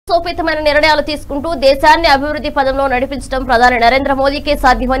సాహసోపేతమైన నిర్ణయాలు తీసుకుంటూ దేశాన్ని అభివృద్ధి పదంలో నడిపించడం ప్రధాని నరేంద్ర మోదీకే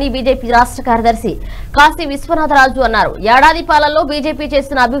సాధ్యమని బీజేపీ రాష్ట్ర కార్యదర్శి కాశీ విశ్వనాథరాజు అన్నారు. ఏడాది పాలనలో బీజేపీ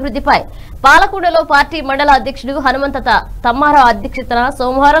చేసిన అభివృద్ధిపై పాలకొండలో పార్టీ మండల అధ్యక్షుడు హనుమంత తమ్మారావు అధ్యక్షతన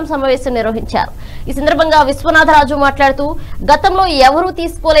సోమవారం సమావేశం నిర్వహించారు. ఈ సందర్భంగా విశ్వనాథరాజు మాట్లాడుతూ గతంలో ఎవరూ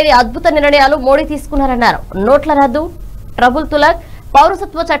తీసుకోలేని అద్భుత నిర్ణయాలు మోడీ తీసుకున్నారన్నారు. నోట్ల రద్దు, ట్రబుల్ తులక్,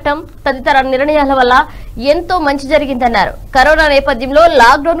 పౌరసత్వ చట్టం తదితర నిర్ణయాల వల్ల ఎంతో మంచి జరిగిందన్నారు. కరోనా నేపథ్యంలో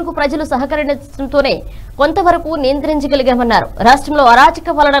లాక్డౌన్ కు ప్రజలు సహకరించడంతోనే కొంతవరకు నియంత్రించగలిగామన్నారు. రాష్ట్రంలో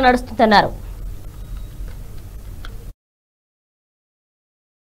అరాచక పాలన నడుస్తుందన్నారు.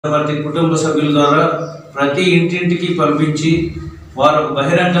 కుటుంబ సభ్యుల ద్వారా ప్రతి ఇంటింటికి పంపించి వారు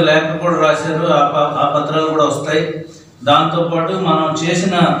బహిరంగ లేఖ కూడా రాశారు. ఆ పత్రాలు కూడా వస్తాయి. దాంతోపాటు మనం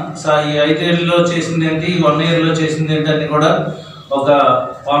చేసిన ఈ 5 ఏళ్ళలో చేసింది ఏంటి, 1 ఇయర్లో చేసింది ఏంటి అని కూడా ఒక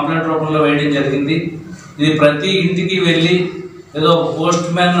పాంప్లెట్ రూపంలో వేయడం జరిగింది. ఇది ప్రతి ఇంటికి వెళ్ళి ఏదో పోస్ట్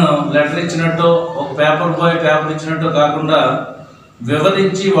మ్యాన్ లెటర్ ఇచ్చినట్టు, ఒక పేపర్ బాయ్ పేపర్ ఇచ్చినట్టు కాకుండా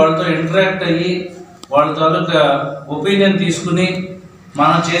వివరించి వాళ్ళతో ఇంటరాక్ట్ అయ్యి వాళ్ళ తాలూకా ఒపీనియన్ తీసుకుని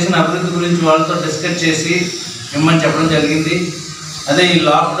మనం చేసిన అభివృద్ధి గురించి వాళ్ళతో డిస్కస్ చేసి మిమ్మల్ని చెప్పడం జరిగింది. అదే ఈ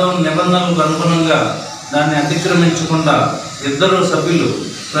లాక్డౌన్ నిబంధనలకు అనుగుణంగా దాన్ని అతిక్రమించకుండా 2 సభ్యులు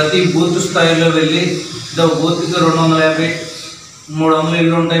ప్రతి బూత్ స్థాయిలో వెళ్ళి బూత్కి 250, 300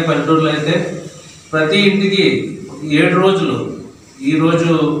 ఇళ్ళు ఉంటాయి పల్లెటూరులో అయితే. ప్రతి ఇంటికి 7 రోజులు,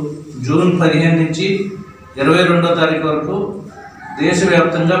 ఈరోజు జూన్ 15 నుంచి 22వ తారీఖు వరకు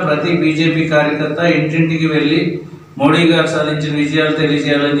దేశవ్యాప్తంగా ప్రతి బీజేపీ కార్యకర్త ఇంటింటికి వెళ్ళి మోడీ గారు సాధించిన విజయాలు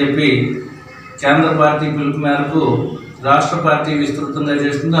తెలియజేయాలని చెప్పి కేంద్ర పార్టీ పిలుపు మేరకు రాష్ట్ర పార్టీ విస్తృతంగా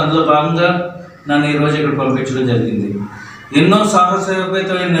చేస్తుంది. అందులో భాగంగా నన్ను ఈరోజు ఇక్కడ పంపించడం జరిగింది. ఎన్నో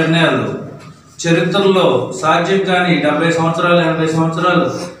సాహసోపేతమైన నిర్ణయాలు చరిత్రలో సాధ్యం కాని 70 సంవత్సరాలు, 80 సంవత్సరాలు,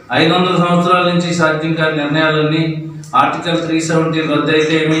 500 సంవత్సరాల నుంచి సాధ్యం కాని నిర్ణయాలన్నీ ఆర్టికల్ 370 రద్దు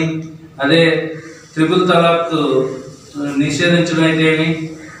అయితే ఏమి, అదే ట్రిపుల్ తలాక్ నిషేధించడం అయితే ఏమి,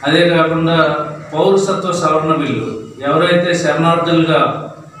 అదే కాకుండా పౌరసత్వ సవరణ బిల్లు, ఎవరైతే శరణార్థులుగా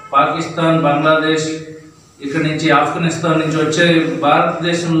పాకిస్తాన్, బంగ్లాదేశ్, ఇక్కడి నుంచి ఆఫ్ఘనిస్తాన్ నుంచి వచ్చే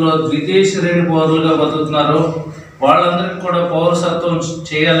భారతదేశంలో ద్వితీయ శ్రేణి పౌరులుగా బతుకుతున్నారో వాళ్ళందరికీ కూడా పౌరసత్వం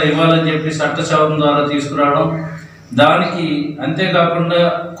ఇవ్వాలని చెప్పి చట్ట సవరణ ద్వారా తీసుకురావడం. దానికి అంతేకాకుండా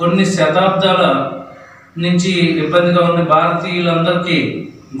కొన్ని శతాబ్దాల నుంచి ఇబ్బందిగా ఉన్న భారతీయులందరికీ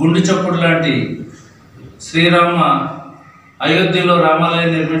గుండు చప్పుడు లాంటి శ్రీరామ అయోధ్యలో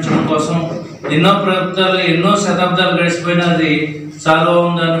రామాలయం నిర్మించడం కోసం ఎన్నో ప్రభుత్వాలు, ఎన్నో శతాబ్దాలు గడిచిపోయినా అది సాల్వ్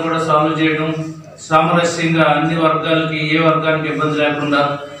ఉందని కూడా సాల్వ్ చేయడం, సామరస్యంగా అన్ని వర్గాలకి, ఏ వర్గానికి ఇబ్బంది లేకుండా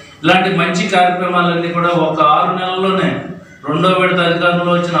ఇలాంటి మంచి కార్యక్రమాలన్నీ కూడా ఒక 6 నెలల్లోనే, 2వ విడత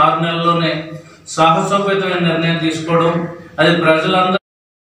అధికారంలో వచ్చిన 6 నెలల్లోనే సాహసోపేతమైన నిర్ణయం తీసుకోవడం, అది ప్రజలందరూ